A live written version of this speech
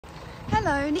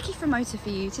Hello, Nikki from Motor For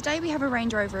You. Today we have a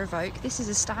Range Rover EVOQUE. This is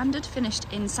a standard finished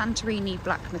in Santorini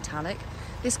black metallic.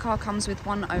 This car comes with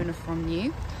one owner from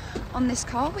new. On this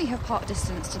car we have part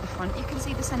distance to the front. You can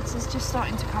see the sensors just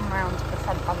starting to come around the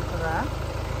front bumper there.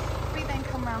 If we then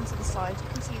come round to the side, you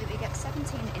can see that we get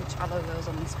 17-inch alloy wheels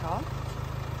on this car.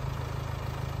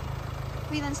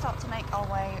 We then start to make our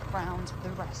way around the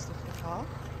rest of the car.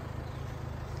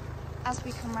 As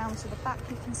we come round to the back,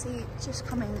 you can see just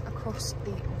coming across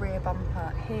the rear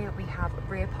bumper here we have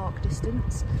rear park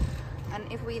distance,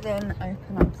 and if we then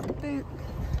open up the boot,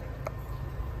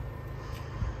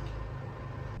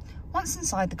 once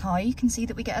inside the car you can see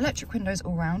that we get electric windows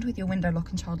all round with your window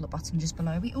lock and child lock button just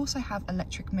below. We also have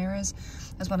electric mirrors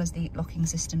as well as the locking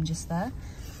system just there.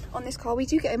 On this car we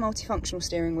do get a multifunctional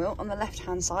steering wheel. On the left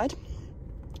hand side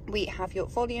we have your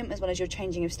volume as well as your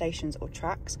changing of stations or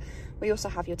tracks. We also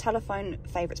have your telephone,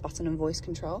 favourites button and voice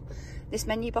control. This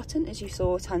menu button, as you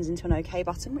saw, turns into an OK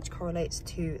button, which correlates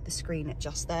to the screen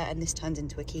just there, and this turns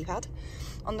into a keypad.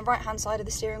 On the right hand side of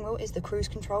the steering wheel is the cruise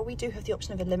control. We do have the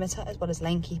option of a limiter as well as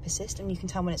lane keep assist, and you can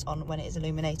tell when it's on when it is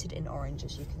illuminated in orange,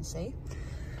 as you can see.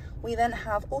 We then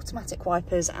have automatic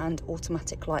wipers and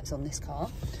automatic lights on this car.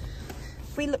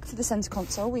 If we look to the centre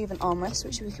console, we have an armrest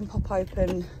which we can pop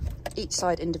open each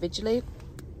side individually.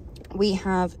 We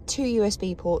have two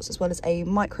USB ports as well as a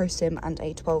micro SIM and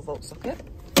a 12-volt socket.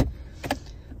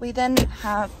 We then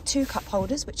have two cup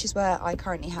holders, which is where I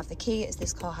currently have the key, as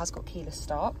this car has got keyless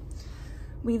start.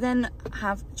 We then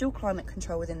have dual climate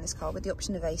control within this car with the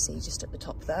option of AC just at the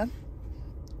top there.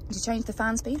 To change the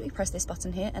fan speed, we press this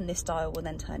button here and this dial will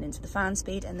then turn into the fan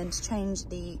speed, and then to change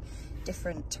the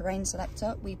different terrain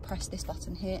selector we press this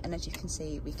button here, and as you can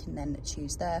see we can then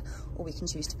choose there, or we can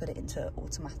choose to put it into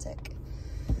automatic.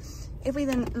 If we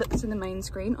then look to the main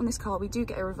screen, on this car we do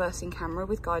get a reversing camera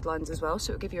with guidelines as well,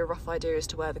 so it'll give you a rough idea as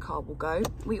to where the car will go.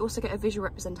 We also get a visual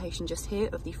representation just here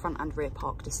of the front and rear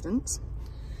park distance.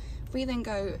 If we then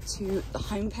go to the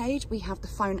home page, we have the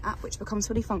phone app, which becomes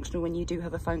fully functional when you do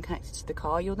have a phone connected to the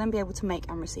car. You'll then be able to make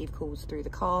and receive calls through the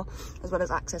car, as well as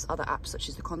access other apps such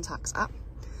as the contacts app.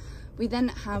 We then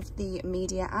have the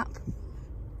media app,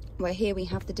 where here we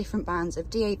have the different bands of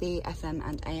DAB, FM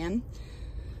and AM.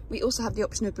 We also have the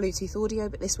option of Bluetooth audio,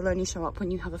 but this will only show up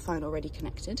when you have a phone already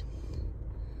connected.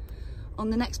 On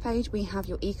the next page we have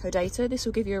your eco data. This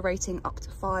will give you a rating up to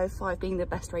 5, 5 being the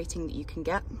best rating that you can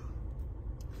get.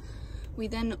 We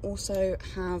then also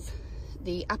have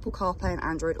the Apple CarPlay and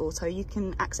Android Auto. You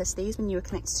can access these when you are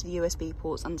connected to the USB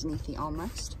ports underneath the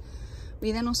armrest.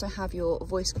 We then also have your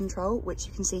voice control, which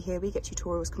you can see here we get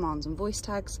tutorials, commands and voice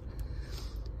tags.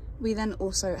 We then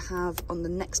also have on the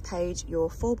next page your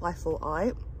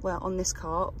 4x4i, where on this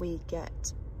car we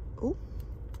get,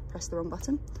 press the wrong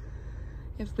button.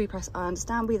 If we press I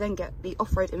understand, we then get the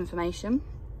off-road information,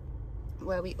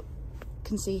 where we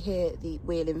can see here the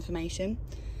wheel information.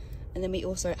 And then we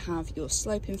also have your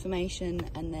slope information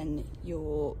and then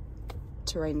your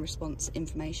terrain response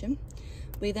information.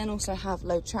 We then also have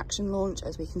low traction launch,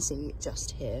 as we can see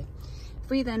just here. If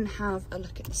we then have a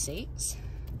look at the seats,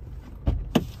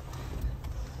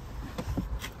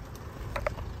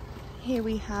 here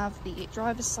we have the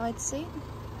driver's side seat.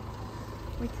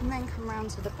 We can then come round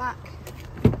to the back.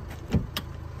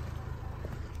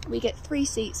 We get 3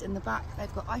 seats in the back.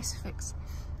 They've got ISOFIX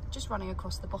just running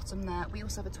across the bottom there. We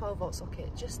also have a 12-volt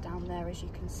socket just down there, as you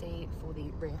can see, for the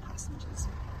rear passengers.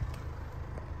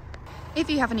 If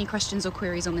you have any questions or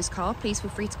queries on this car, please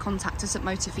feel free to contact us at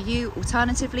Motor For You.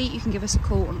 Alternatively, you can give us a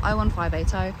call on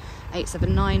 01580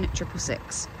 879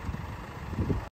 666.